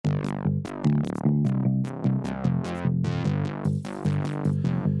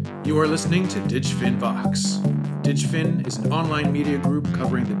You are listening to DigFin Vox. DigFin is an online media group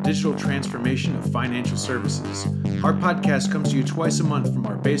covering the digital transformation of financial services. Our podcast comes to you twice a month from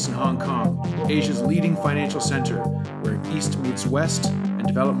our base in Hong Kong, Asia's leading financial center, where East meets West and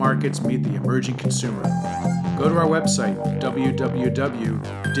developed markets meet the emerging consumer. Go to our website,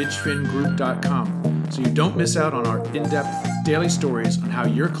 www.digfingroup.com, so you don't miss out on our in-depth daily stories on how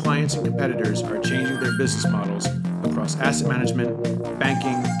your clients and competitors are changing their business models across asset management,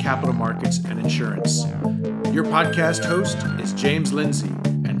 banking, capital markets, and insurance. Your podcast host is James Lindsay,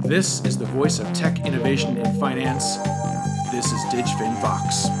 and this is the voice of tech innovation in finance. This is DigFin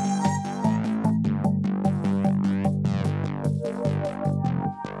Vox.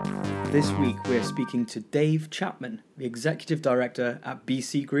 This week we're speaking to Dave Chapman, the Executive Director at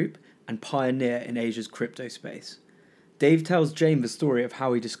BC Group and pioneer in Asia's crypto space. Dave tells James the story of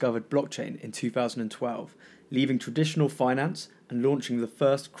how he discovered blockchain in 2012, leaving traditional finance and launching the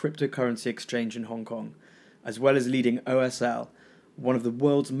first cryptocurrency exchange in Hong Kong, as well as leading OSL, one of the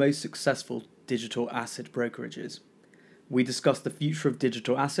world's most successful digital asset brokerages. We discuss the future of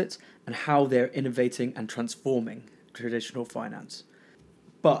digital assets and how they're innovating and transforming traditional finance.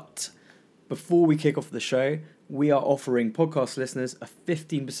 But before we kick off the show, we are offering podcast listeners a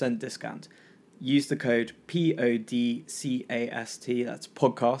 15% discount. Use the code PODCAST, that's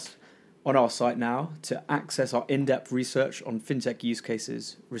podcast, on our site now to access our in-depth research on fintech use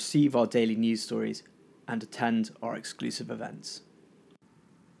cases, receive our daily news stories, and attend our exclusive events.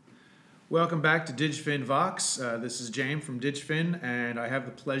 Welcome back to DigFin Vox. This is James from DigFin, and I have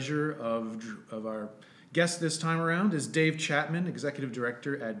the pleasure of our guest this time around is Dave Chapman, Executive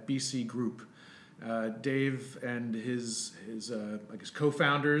Director at BC Group. Dave and his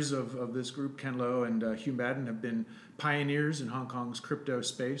co-founders of this group, Ken Lo and Hugh Madden, have been pioneers in Hong Kong's crypto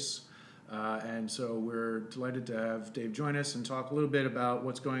space. And so we're delighted to have Dave join us and talk a little bit about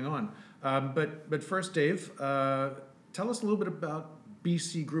what's going on. But first, Dave, tell us a little bit about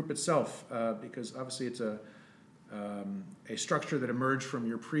BC Group itself, because obviously it's a structure that emerged from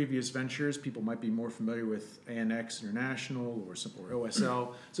your previous ventures. People might be more familiar with ANX International or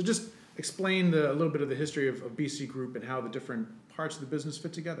OSL. So just explain a little bit of the history of BC Group and how the different parts of the business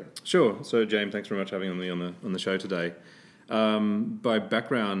fit together. Sure. So, James, thanks very much for having me on the show today. By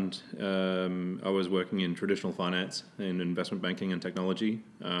background, I was working in traditional finance, in investment banking and technology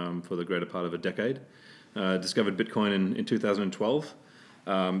for the greater part of a decade. Discovered Bitcoin in 2012.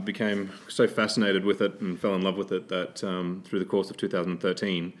 Became so fascinated with it and fell in love with it that through the course of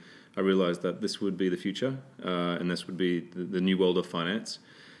 2013, I realized that this would be the future and this would be the new world of finance.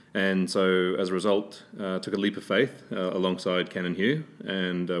 And so as a result, took a leap of faith alongside Ken and Hugh,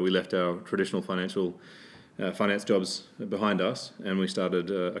 and we left our traditional finance jobs behind us, and we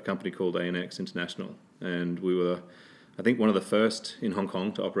started a company called ANX International. And we were, I think, one of the first in Hong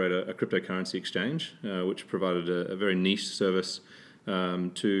Kong to operate a cryptocurrency exchange, which provided a very niche service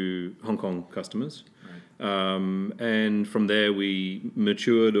to Hong Kong customers. Right. And from there we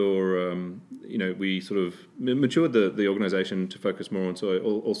matured, we sort of matured the organization to focus more on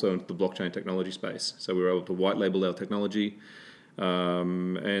also into the blockchain technology space. So we were able to white label our technology,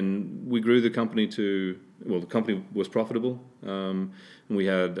 and we grew the company the company was profitable, and we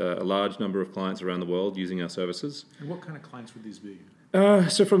had a large number of clients around the world using our services. And what kind of clients would these be?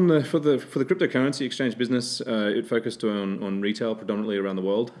 So for the cryptocurrency exchange business, it focused on retail predominantly around the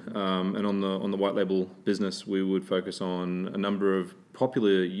world, and on the white label business, we would focus on a number of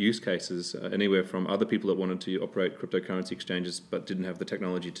popular use cases, anywhere from other people that wanted to operate cryptocurrency exchanges but didn't have the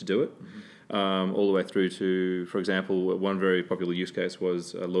technology to do it, all the way through to, for example, one very popular use case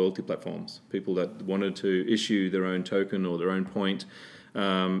was loyalty platforms. People that wanted to issue their own token or their own point,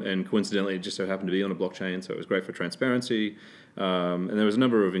 and coincidentally, it just so happened to be on a blockchain, so it was great for transparency. And there was a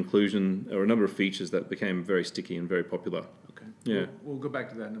number of features that became very sticky and very popular. Okay. Yeah. We'll go back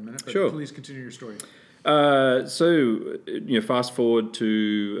to that in a minute, but sure. Please continue your story. So fast forward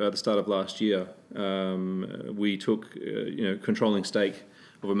to the start of last year, we took, controlling stake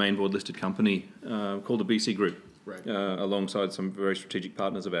of a main board listed company called the BC Group, right. Alongside some very strategic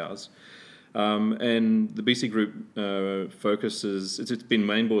partners of ours. And the BC Group focuses. It's been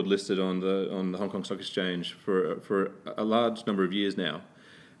mainboard listed on the Hong Kong Stock Exchange for a large number of years now,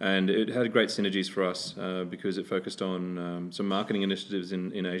 and it had great synergies for us because it focused on some marketing initiatives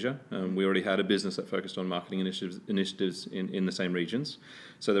in Asia. We already had a business that focused on marketing initiatives in the same regions,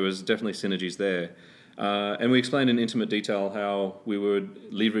 so there was definitely synergies there. And we explained in intimate detail how we would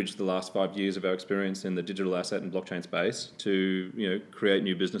leverage the last 5 years of our experience in the digital asset and blockchain space to create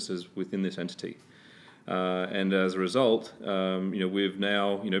new businesses within this entity. And as a result, we've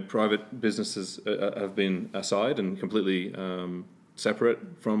now, private businesses have been aside and completely separate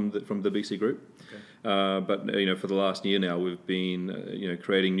from the BC Group. Okay. But for the last year now, we've been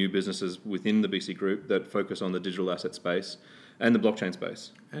creating new businesses within the BC Group that focus on the digital asset space and the blockchain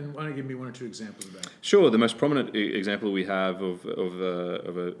space. And why don't you give me one or two examples of that? Sure. The most prominent example we have of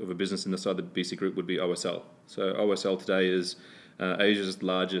a business inside the BC Group would be OSL. So OSL today is Asia's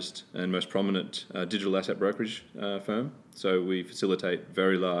largest and most prominent digital asset brokerage firm. So we facilitate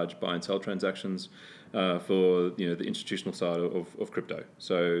very large buy and sell transactions for the institutional side of crypto.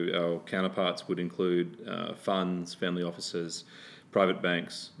 So our counterparts would include funds, family offices, private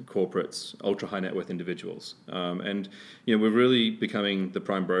banks, corporates, ultra high net worth individuals, and we're really becoming the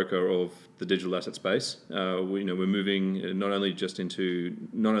prime broker of the digital asset space. We're moving not only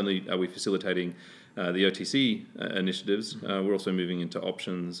are we facilitating the OTC initiatives, we're also moving into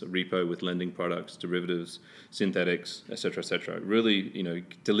options, repo with lending products, derivatives, synthetics, etc. Really,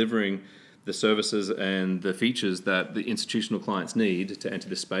 delivering the services and the features that the institutional clients need to enter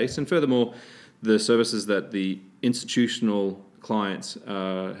this space, and furthermore, the services that the institutional clients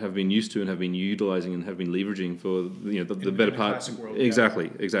have been used to and have been utilizing and have been leveraging for the better part. Classic world,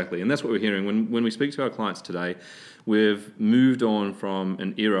 Exactly, and that's what we're hearing when we speak to our clients today. We've moved on from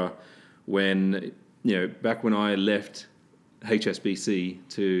an era when back when I left HSBC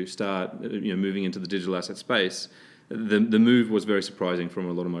to start moving into the digital asset space. The move was very surprising from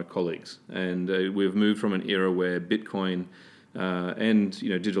a lot of my colleagues, and we've moved from an era where Bitcoin and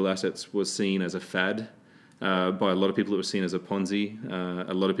digital assets was seen as a fad. By a lot of people, it was seen as a Ponzi.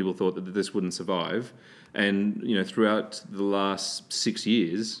 A lot of people thought that this wouldn't survive. And throughout the last 6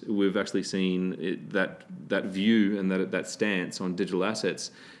 years, we've actually seen that view and that stance on digital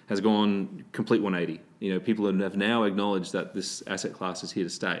assets has gone complete 180. People have now acknowledged that this asset class is here to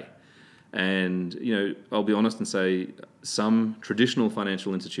stay. And I'll be honest and say some traditional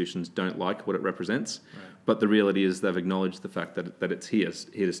financial institutions don't like what it represents. Right. But the reality is they've acknowledged the fact that it's here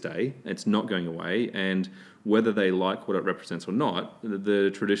to stay. It's not going away, and whether they like what it represents or not, the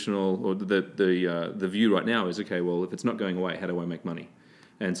traditional or the view right now is, okay, well, if it's not going away, how do I make money?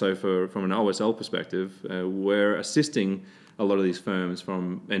 And so from an OSL perspective, we're assisting a lot of these firms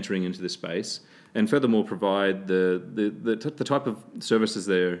from entering into this space, and furthermore provide the type of services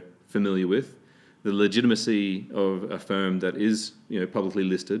they're familiar with, the legitimacy of a firm that is publicly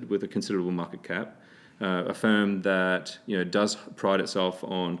listed with a considerable market cap, a firm that does pride itself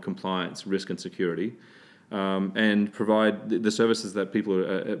on compliance, risk, and security, and provide the services that people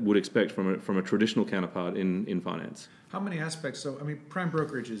would expect from a traditional counterpart in finance. How many aspects? So, prime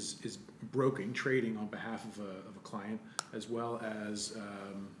brokerage is trading on behalf of a client, as well as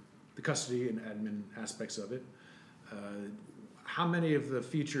the custody and admin aspects of it. How many of the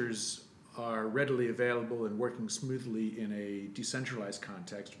features are readily available and working smoothly in a decentralized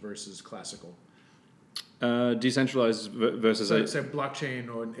context versus classical? Decentralized versus say blockchain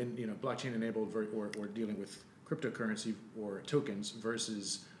or blockchain enabled or dealing with cryptocurrency or tokens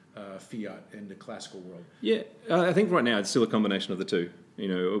versus fiat in the classical world. Yeah, I think right now it's still a combination of the two.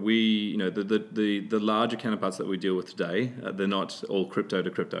 The larger counterparts that we deal with today, they're not all crypto to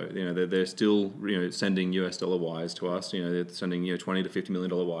crypto. They're still sending US dollar wires to us. They're sending $20 to $50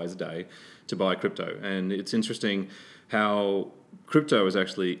 million wires a day to buy crypto, and it's interesting how crypto is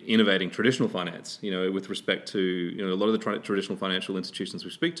actually innovating traditional finance. With respect to a lot of the traditional financial institutions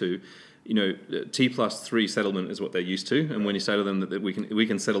we speak to, T+3 settlement is what they're used to, and when you say to them that we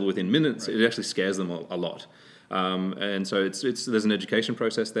can settle within minutes, right, it actually scares them a lot. And so there's an education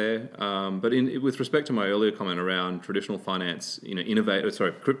process there. But with respect to my earlier comment around traditional finance,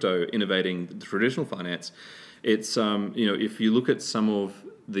 crypto innovating the traditional finance, it's if you look at some of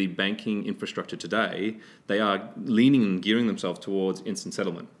the banking infrastructure today, they are leaning and gearing themselves towards instant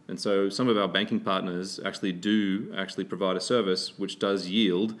settlement. And so some of our banking partners actually provide a service which does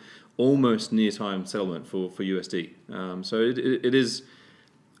yield almost near-time settlement for USD. So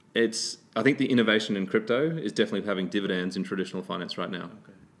I think the innovation in crypto is definitely having dividends in traditional finance right now.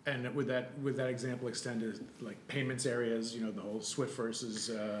 Okay. And would that example extend to like payments areas? The whole SWIFT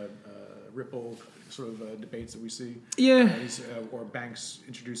versus Ripple sort of debates that we see. Yeah. Or banks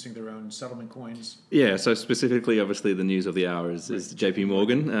introducing their own settlement coins. Yeah. So specifically, obviously, the news of the hour is JP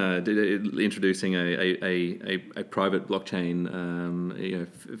Morgan introducing a private blockchain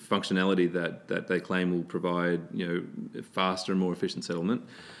functionality that they claim will provide faster and more efficient settlement.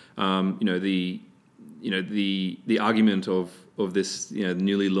 The argument of this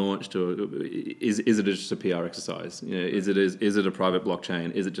newly launched, or is it just a PR exercise? Is it a private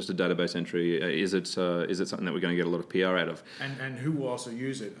blockchain? Is it just a database entry? Is it something that we're going to get a lot of PR out of? And who will also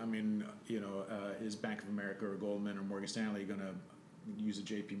use it? Is Bank of America or Goldman or Morgan Stanley going to use a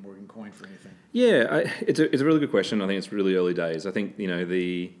JP Morgan coin for anything? Yeah, it's a really good question. I think it's really early days. I think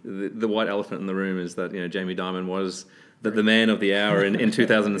the white elephant in the room is that Jamie Dimon was the man of the hour in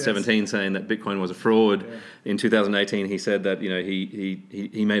 2017, yes, saying that Bitcoin was a fraud. Yeah. In 2018, he said that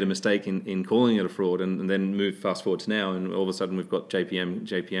he made a mistake in calling it a fraud, and then moved fast forward to now, and all of a sudden we've got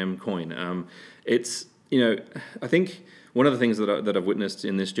JPM coin. It's I think one of the things that I've witnessed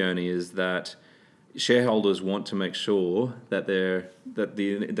in this journey is that shareholders want to make sure that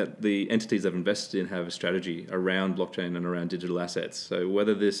the entities they've invested in have a strategy around blockchain and around digital assets. So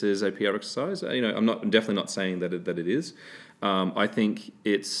whether this is a PR exercise, I'm definitely not saying that it is. I think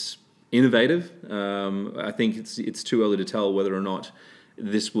it's innovative. I think it's too early to tell whether or not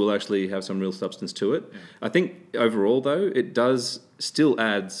this will actually have some real substance to it. Yeah. I think overall, though, it still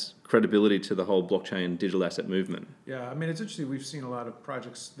adds credibility to the whole blockchain digital asset movement. Yeah, I mean, it's interesting. We've seen a lot of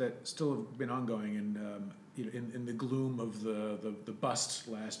projects that still have been ongoing, and in the gloom of the bust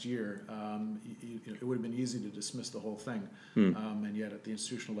last year, it would have been easy to dismiss the whole thing. And yet, at the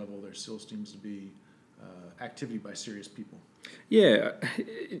institutional level, there still seems to be activity by serious people. Yeah,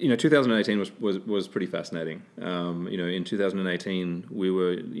 2018 was pretty fascinating. In 2018, we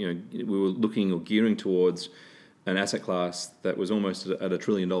were looking or gearing towards an asset class that was almost at $1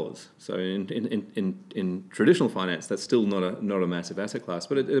 trillion. So in traditional finance, that's still not a massive asset class,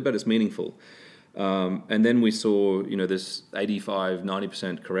 but it's meaningful. And then we saw this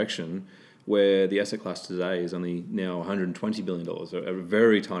 85-90% correction, where the asset class today is only now $120 billion, a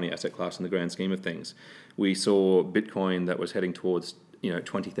very tiny asset class in the grand scheme of things. We saw Bitcoin that was heading towards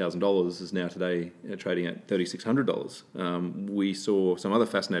 $20,000 is now today trading at $3,600. We saw some other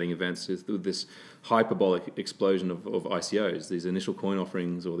fascinating events with this hyperbolic explosion of ICOs, these initial coin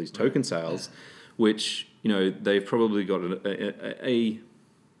offerings or these token sales, which they've probably got a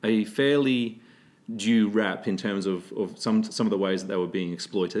fairly due rap in terms of some of the ways that they were being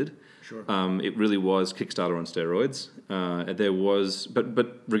exploited. Sure. It really was Kickstarter on steroids. There was,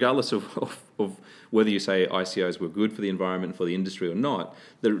 but regardless of whether you say ICOs were good for the environment, for the industry or not,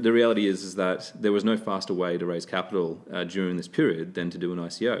 the reality is that there was no faster way to raise capital during this period than to do an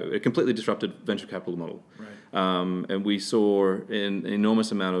ICO. It completely disrupted venture capital model. Right. And we saw an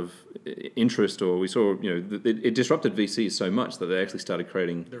enormous amount of interest, or we saw, it disrupted VCs so much that they actually started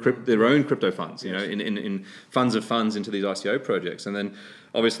creating their own crypto funds, yes, in funds of funds into these ICO projects. And then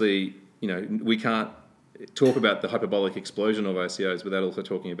obviously, we can't talk about the hyperbolic explosion of ICOs without also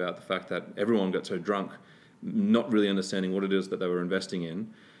talking about the fact that everyone got so drunk, not really understanding what it is that they were investing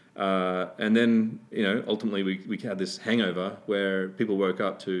in. And then, ultimately we had this hangover where people woke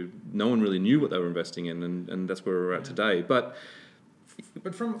up to no one really knew what they were investing in, and that's where we're at today. But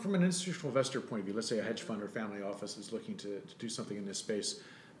from an institutional investor point of view, let's say a hedge fund or family office is looking to do something in this space.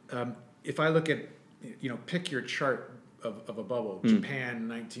 If I look at, pick your chart of a bubble, Japan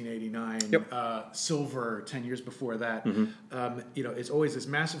 1989, yep, silver 10 years before that, it's always this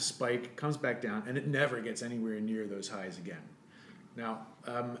massive spike, comes back down, and it never gets anywhere near those highs again. Now,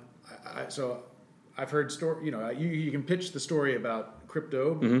 so I've heard you can pitch the story about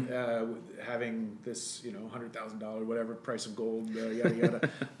crypto having this $100,000 whatever price of gold, yada yada,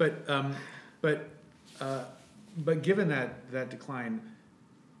 but given that decline,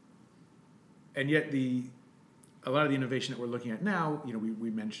 and yet a lot of the innovation that we're looking at now, we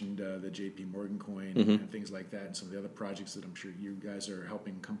mentioned the JP Morgan coin and things like that, and some of the other projects that I'm sure you guys are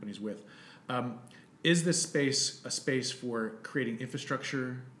helping companies with. Is this space a space for creating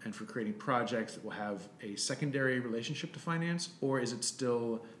infrastructure and for creating projects that will have a secondary relationship to finance, or is it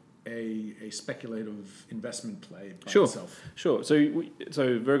still a speculative investment play by itself? Sure. So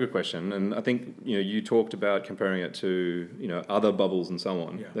very good question, and I think you talked about comparing it to other bubbles and so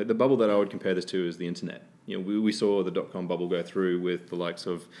on. Yeah. The bubble that I would compare this to is the internet. We saw the .com bubble go through with the likes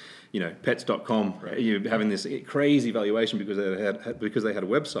of pets.com, right, having this crazy valuation because they had a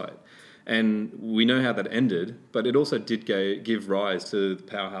website. And we know how that ended, but it also did give rise to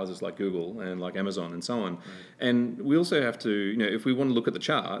powerhouses like Google and like Amazon and so on. Right. And we also have to, if we want to look at the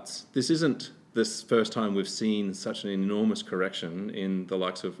charts, this isn't this first time we've seen such an enormous correction in the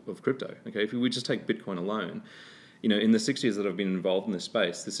likes of crypto. Okay, if we just take Bitcoin alone, in the 6 years that I've been involved in this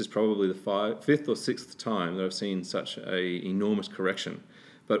space, this is probably the fifth or sixth time that I've seen such an enormous correction.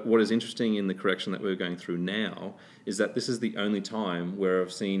 But what is interesting in the correction that we're going through now is that this is the only time where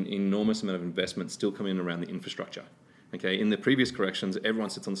I've seen an enormous amount of investment still come in around the infrastructure. Okay, in the previous corrections, everyone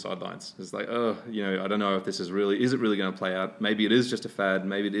sits on the sidelines. It's like, I don't know if this is it really going to play out? Maybe it is just a fad.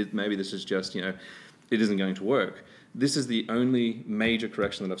 Maybe this is just, it isn't going to work. This is the only major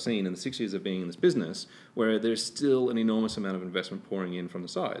correction that I've seen in the 6 years of being in this business where there's still an enormous amount of investment pouring in from the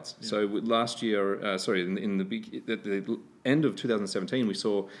sides. Yeah. So last year, end of 2017, we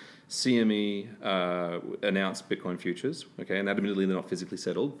saw CME announce Bitcoin futures, okay, and admittedly they're not physically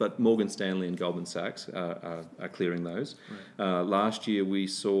settled, but Morgan Stanley and Goldman Sachs are clearing those. Right. Last year we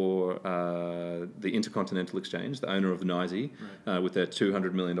saw the Intercontinental Exchange, the owner of the NYSE, with their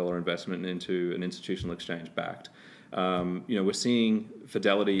 $200 million investment into an institutional exchange backed. We're seeing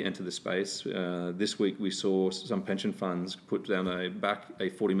Fidelity enter the space. This week we saw some pension funds put down back a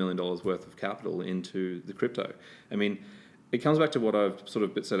 $40 million worth of capital into the crypto. I mean, it comes back to what I've sort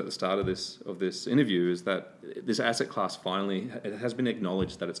of said at the start of this interview, is that this asset class finally it has been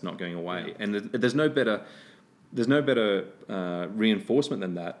acknowledged that it's not going away, and there's no better reinforcement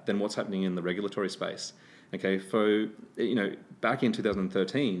than what's happening in the regulatory space. Okay, back in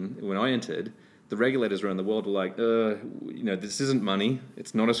 2013 when I entered, the regulators around the world were like, this isn't money,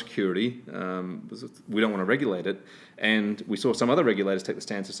 it's not a security, we don't want to regulate it. And we saw some other regulators take the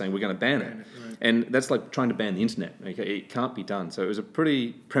stance of saying, we're going to ban it. Right. And that's like trying to ban the internet. Okay? It can't be done. So it was a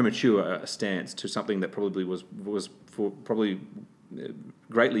pretty premature stance to something that probably was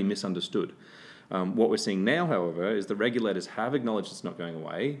greatly misunderstood. What we're seeing now, however, is the regulators have acknowledged it's not going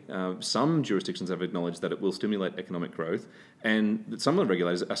away. Some jurisdictions have acknowledged that it will stimulate economic growth, and some of the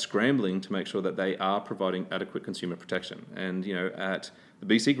regulators are scrambling to make sure that they are providing adequate consumer protection. And at the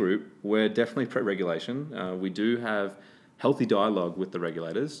BC Group, we're definitely pro-regulation. We do have healthy dialogue with the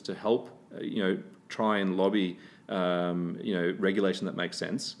regulators to help, try and lobby, regulation that makes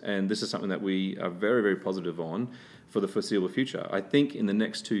sense. And this is something that we are very, very positive on for the foreseeable future. I think in the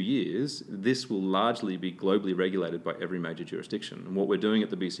next 2 years, this will largely be globally regulated by every major jurisdiction. And what we're doing at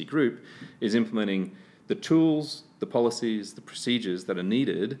the BC Group is implementing the tools, the policies, the procedures that are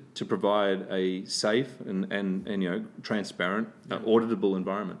needed to provide a safe and transparent, auditable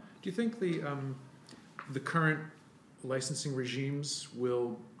environment. Do you think the current licensing regimes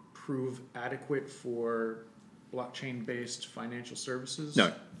will prove adequate for blockchain-based financial services?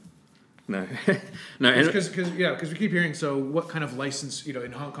 No. No. Because we keep hearing, so what kind of license,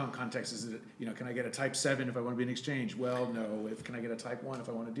 in Hong Kong context, is it, can I get a type 7 if I want to be an exchange? Well, no. Can I get a type 1 if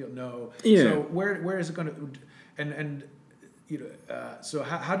I want to deal? No. Yeah. So where is it going to, so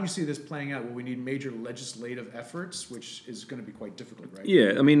how do you see this playing out? Will we need major legislative efforts, which is going to be quite difficult, right?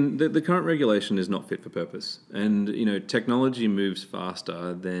 Yeah, I mean, the current regulation is not fit for purpose. And, technology moves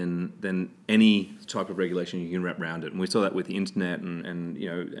faster than any type of regulation you can wrap around it. And we saw that with the internet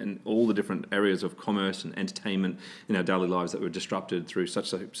and all the different areas of commerce and entertainment in our daily lives that were disrupted through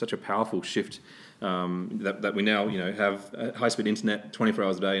such a powerful shift that we now, have high-speed internet 24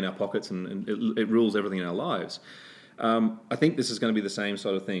 hours a day in our pockets, and it rules everything in our lives. I think this is going to be the same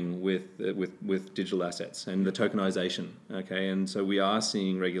sort of thing with digital assets and the tokenization. Okay, and so we are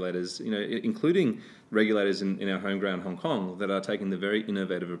seeing regulators, including regulators in our home ground, Hong Kong, that are taking the very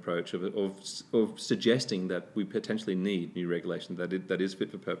innovative approach of suggesting that we potentially need new regulation that is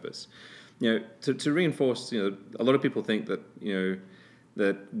fit for purpose. To reinforce, a lot of people think that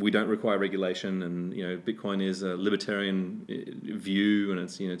that we don't require regulation, and Bitcoin is a libertarian view, and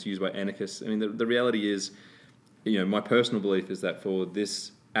it's it's used by anarchists. I mean, the reality is, my personal belief is that for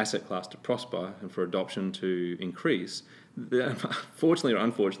this asset class to prosper and for adoption to increase, fortunately or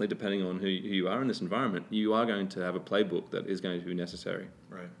unfortunately, depending on who you are in this environment, you are going to have a playbook that is going to be necessary.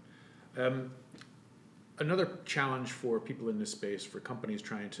 Right. Another challenge for people in this space, for companies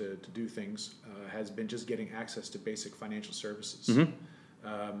trying to do things, has been just getting access to basic financial services. Mm-hmm.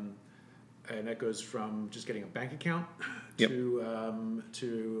 And that goes from just getting a bank account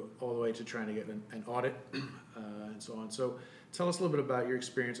to all the way to trying to get an audit and so on. So tell us a little bit about your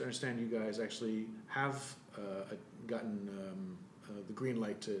experience. I understand you guys actually have gotten the green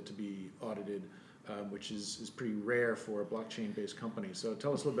light to be audited, which is pretty rare for a blockchain-based company. So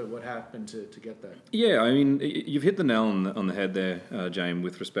tell us a little bit what happened to get that. Yeah, I mean, you've hit the nail on the head there, James,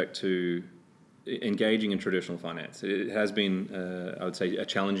 with respect to engaging in traditional finance. It has been, I would say, a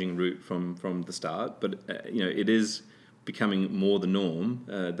challenging route from the start, but it is becoming more the norm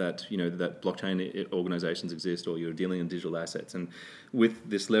that that blockchain organizations exist, or you're dealing in digital assets. And with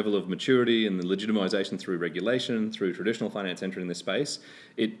this level of maturity and the legitimization through regulation, through traditional finance entering this space,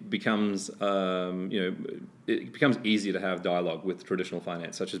 it becomes easier to have dialogue with traditional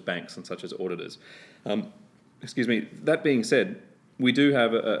finance, such as banks and such as auditors. That being said, we do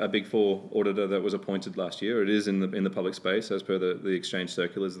have a Big Four auditor that was appointed last year. It is in the public space, as per the exchange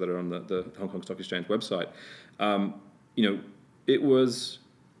circulars that are on the Hong Kong Stock Exchange website. It was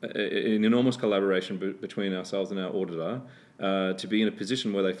an enormous collaboration between ourselves and our auditor to be in a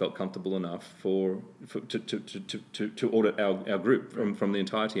position where they felt comfortable enough to audit our group from the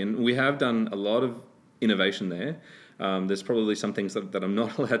entirety. And we have done a lot of innovation there. There's probably some things that I'm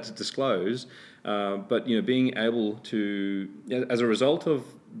not allowed to disclose, but being able to, as a result of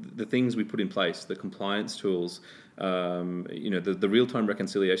the things we put in place, the compliance tools, the real-time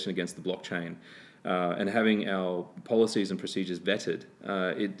reconciliation against the blockchain, and having our policies and procedures vetted,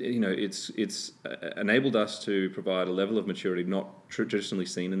 it's enabled us to provide a level of maturity not traditionally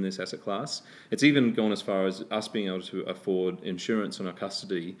seen in this asset class. It's even gone as far as us being able to afford insurance on our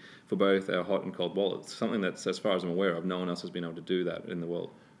custody for both our hot and cold wallets, something that's, as far as I'm aware of, no one else has been able to do that in the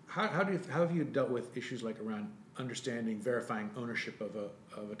world. How have you dealt with issues like around understanding, verifying ownership of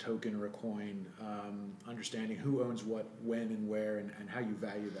a token or a coin, understanding who owns what, when and where, and how you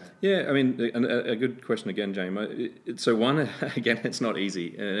value that? Yeah, I mean, a good question again, James. So one, again, it's not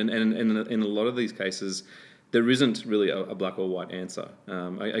easy, and in a lot of these cases, there isn't really a black or white answer.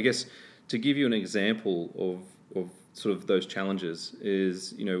 I guess to give you an example of sort of those challenges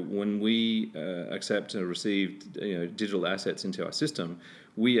is, when we accept or receive digital assets into our system,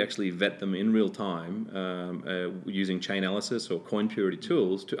 we actually vet them in real time using chain analysis or coin purity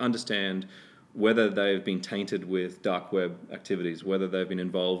tools to understand whether they've been tainted with dark web activities, whether they've been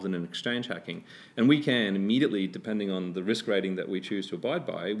involved in an exchange hacking. And we can immediately, depending on the risk rating that we choose to abide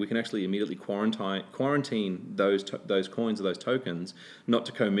by, we can actually immediately quarantine those coins or those tokens, not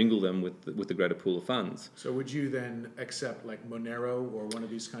to commingle them with the greater pool of funds. So would you then accept like Monero or one of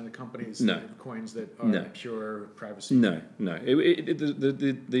these kind of companies, No. Coins that are pure privacy? No.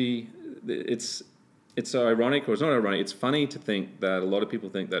 It's ironic, or it's not ironic, it's funny to think that a lot of people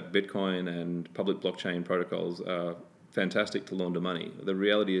think that Bitcoin and public blockchain protocols are fantastic to launder money. The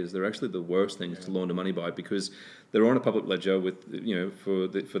reality is they're actually the worst things to launder money by, because they're on a public ledger with, for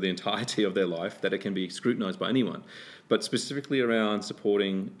the entirety of their life, that it can be scrutinized by anyone. But specifically around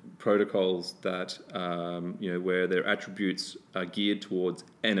supporting protocols that, where their attributes are geared towards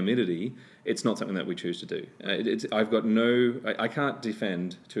anonymity, it's not something that we choose to do. I can't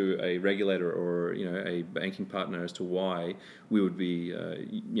defend to a regulator or a banking partner as to why we would be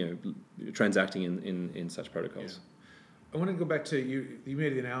transacting in such protocols. Yeah. I want to go back to you. You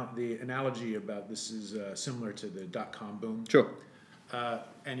made the analogy about this is similar to the .com boom. Sure.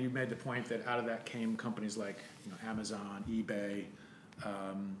 And you made the point that out of that came companies like Amazon, eBay,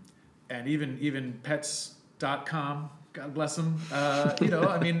 and even Pets.com. God bless them.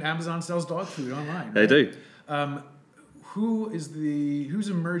 Amazon sells dog food online. They do. Who's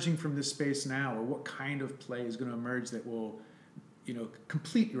emerging from this space now, or what kind of play is going to emerge that will,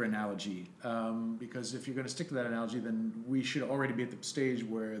 complete your analogy? Because if you're going to stick to that analogy, then we should already be at the stage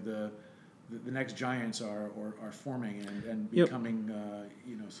where the next giants are forming and becoming,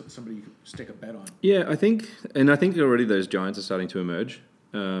 somebody you could stick a bet on. Yeah, I think already those giants are starting to emerge.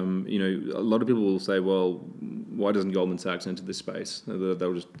 A lot of people will say, well, why doesn't Goldman Sachs enter this space?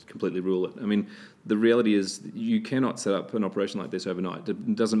 They'll just completely rule it. I mean, the reality is you cannot set up an operation like this overnight.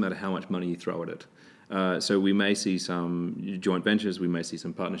 It doesn't matter how much money you throw at it. So we may see some joint ventures, we may see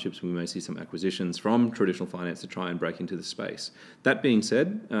some partnerships, we may see some acquisitions from traditional finance to try and break into the space. That being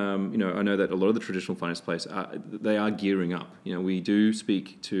said, I know that a lot of the traditional finance players they are gearing up. We do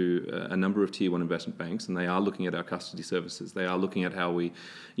speak to a number of tier one investment banks, and they are looking at our custody services. They are looking at how we,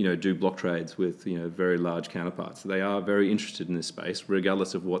 do block trades with very large counterparts. They are very interested in this space,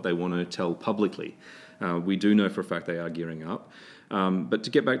 regardless of what they want to tell publicly. We do know for a fact they are gearing up. But to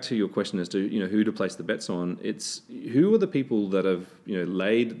get back to your question as to who to place the bets on, it's who are the people that have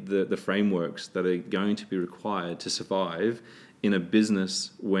laid the frameworks that are going to be required to survive in a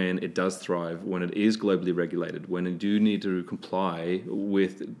business when it does thrive, when it is globally regulated, when it do need to comply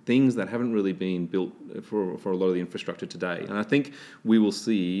with things that haven't really been built for a lot of the infrastructure today. And I think we will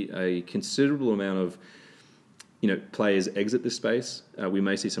see a considerable amount of players exit this space. We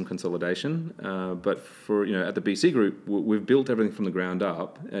may see some consolidation, but for at the BC Group, we've built everything from the ground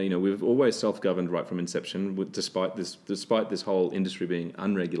up. We've always self-governed right from inception, despite this whole industry being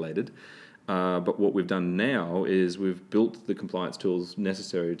unregulated. But what we've done now is we've built the compliance tools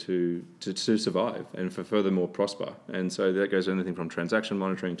necessary to survive and for furthermore prosper. And so that goes anything from transaction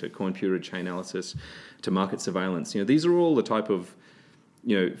monitoring to coin purity, chain analysis, to market surveillance. These are all the type of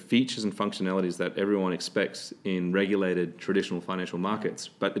features and functionalities that everyone expects in regulated traditional financial markets,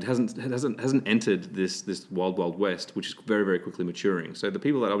 but it hasn't entered this wild west, which is very, very quickly maturing. So the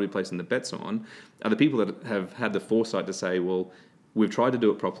people that I'll be placing the bets on are the people that have had the foresight to say, well, we've tried to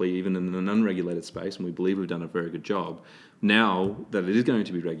do it properly even in an unregulated space, and we believe we've done a very good job. Now that it is going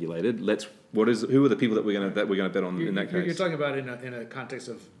to be regulated, who are the people that we're going to bet on in that case? You're talking about in a context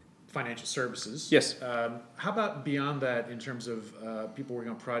of financial services. Yes. How about beyond that, in terms of people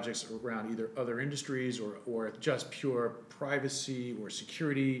working on projects around either other industries or just pure privacy or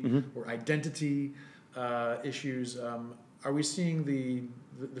security or identity? issues. Are we seeing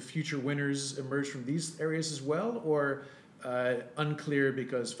the future winners emerge from these areas as well, or unclear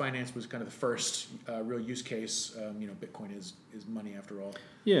because finance was kind of the first real use case? Bitcoin is money after all.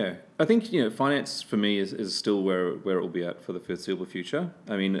 Yeah, I think finance for me is still where it will be at for the foreseeable future.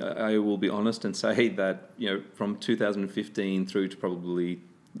 I mean, I will be honest and say that from 2015 through to probably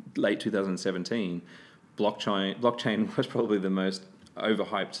late 2017, blockchain was probably the most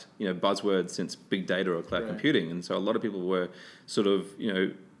overhyped buzzword since big data or cloud computing, and so a lot of people were sort of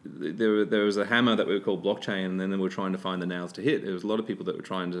there was a hammer that we would call blockchain, and then they were trying to find the nails to hit. There was a lot of people that were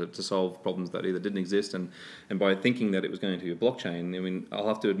trying to solve problems that either didn't exist, and by thinking that it was going to be a blockchain, I mean, I'll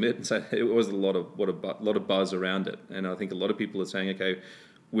have to admit and say it was a lot of buzz around it, and I think a lot of people are saying, okay,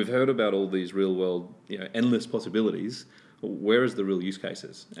 we've heard about all these real world endless possibilities. Where is the real use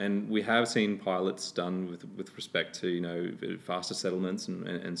cases? And we have seen pilots done with respect to faster settlements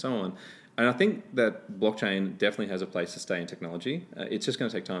and so on. And I think that blockchain definitely has a place to stay in technology. It's just going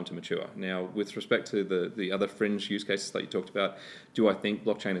to take time to mature. Now, with respect to the other fringe use cases that you talked about, do I think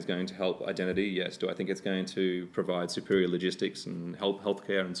blockchain is going to help identity? Yes. Do I think it's going to provide superior logistics and help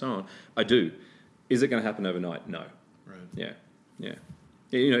healthcare and so on? I do. Is it going to happen overnight? No. Right. Yeah.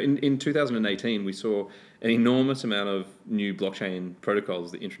 In 2018, we saw an enormous amount of new blockchain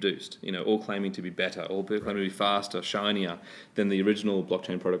protocols that introduced, all claiming to be better, all claiming to be faster, shinier than the original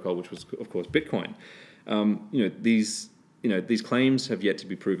blockchain protocol, which was, of course, Bitcoin. These claims have yet to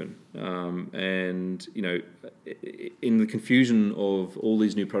be proven. In the confusion of all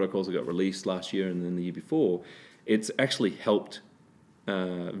these new protocols that got released last year and then the year before, it's actually helped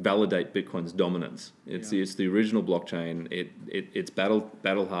validate Bitcoin's dominance. It's the original blockchain. It's battle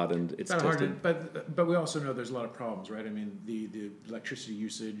hardened. It's tested. But we also know there's a lot of problems, right? I mean, the electricity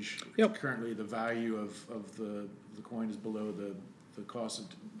usage. Yep. Currently, the value of the coin is below the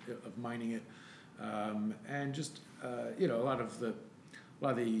cost of mining it, and just a lot of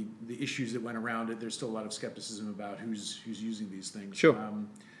the issues that went around it. There's still a lot of skepticism about who's using these things. Sure.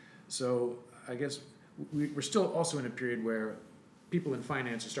 So I guess we're still also in a period where people in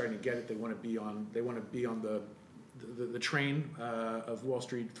finance are starting to get it. They want to be on the train of Wall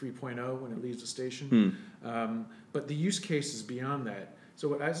Street 3.0 when it leaves the station. But the use cases beyond that.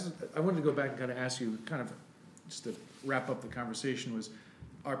 So I wanted to go back and kind of ask you, kind of just to wrap up the conversation, was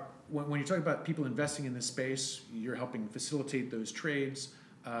when you talk about people investing in this space, you're helping facilitate those trades.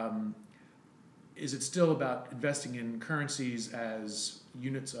 Is it still about investing in currencies as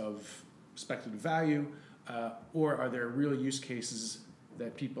units of speculative value? Or are there real use cases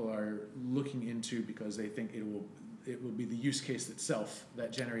that people are looking into because they think it will be the use case itself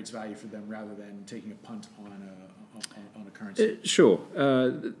that generates value for them rather than taking a punt on a currency? Sure.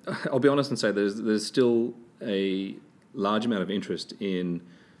 I'll be honest and say there's still a large amount of interest in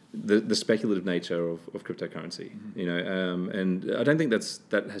the speculative nature of cryptocurrency. And I don't think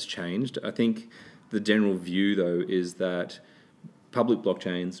that has changed. I think the general view though is that public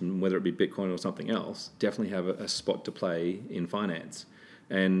blockchains, and whether it be Bitcoin or something else, definitely have a spot to play in finance.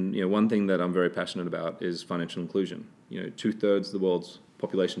 And one thing that I'm very passionate about is financial inclusion. 2/3 of the world's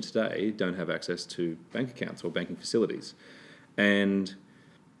population today don't have access to bank accounts or banking facilities. And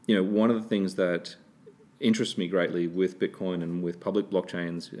one of the things that interests me greatly with Bitcoin and with public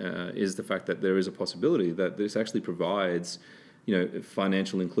blockchains is the fact that there is a possibility that this actually provides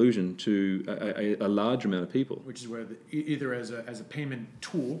financial inclusion to a large amount of people. Which is where either as a payment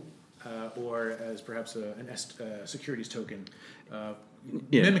tool or as perhaps a securities token,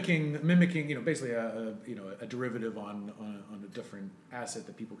 mimicking basically a derivative on a different asset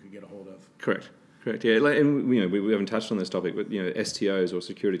that people could get a hold of. Correct. Yeah, and we haven't touched on this topic, but STOs or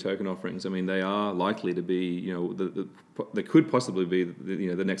security token offerings. I mean, they are likely to be they could possibly be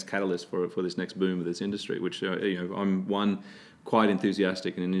the next catalyst for this next boom of this industry. Which I'm quite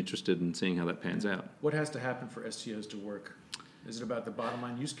enthusiastic and interested in seeing how that pans out. What has to happen for STOs to work? Is it about the bottom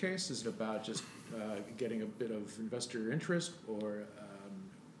line use case? Is it about just getting a bit of investor interest, or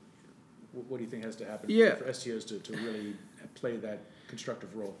what do you think has to happen for STOs to really play that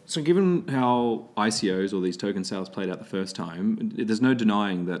constructive role? So given how ICOs or these token sales played out the first time, there's no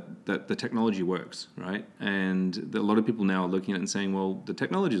denying that the technology works, right? And a lot of people now are looking at it and saying, well, the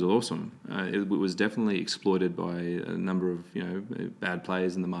technology is awesome. It was definitely exploited by a number of bad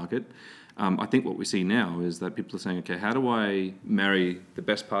players in the market. I think what we see now is that people are saying, okay, how do I marry the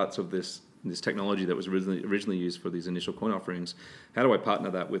best parts of this technology that was originally used for these initial coin offerings? How do I partner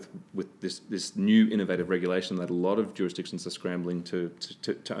that with this new innovative regulation that a lot of jurisdictions are scrambling to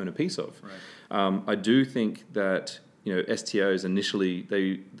own a piece of? Right. I do think that STOs initially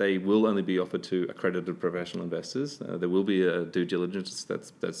they will only be offered to accredited professional investors. There will be a due diligence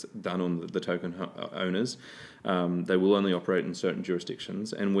that's done on the token owners. They will only operate in certain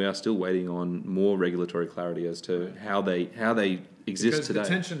jurisdictions, and we are still waiting on more regulatory clarity as to how they exist because today. The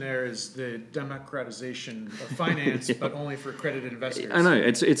tension there is the democratization of finance, but only for accredited investors. I know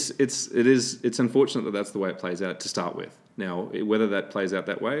it's unfortunate that that's the way it plays out to start with. Now, whether that plays out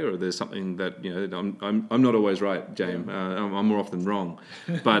that way or there's something that I'm not always right, James. I'm more often wrong.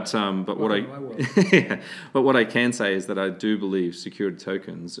 But what I can say is that I do believe secured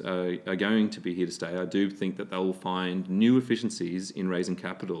tokens are going to be here to stay. I do think that they'll find new efficiencies in raising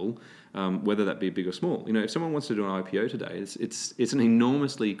capital, whether that be big or small. If someone wants to do an IPO today, it's an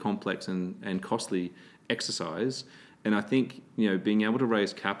enormously complex and costly exercise. And I think being able to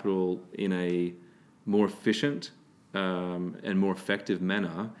raise capital in a more efficient and more effective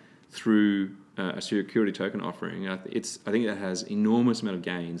manner through a security token offering, I think that has enormous amount of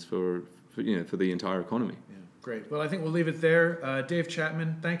gains for the entire economy. Yeah, great. Well, I think we'll leave it there. Dave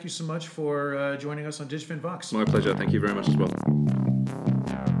Chapman, thank you so much for joining us on DigFin Vox. My pleasure. Thank you very much as well.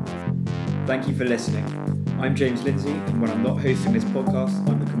 Thank you for listening. I'm James Lindsay, and when I'm not hosting this podcast,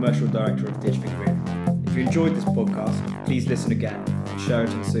 I'm the commercial director of DigFin Group. If you enjoyed this podcast, please listen again and share it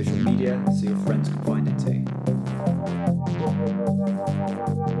on social media so your friends can find it too.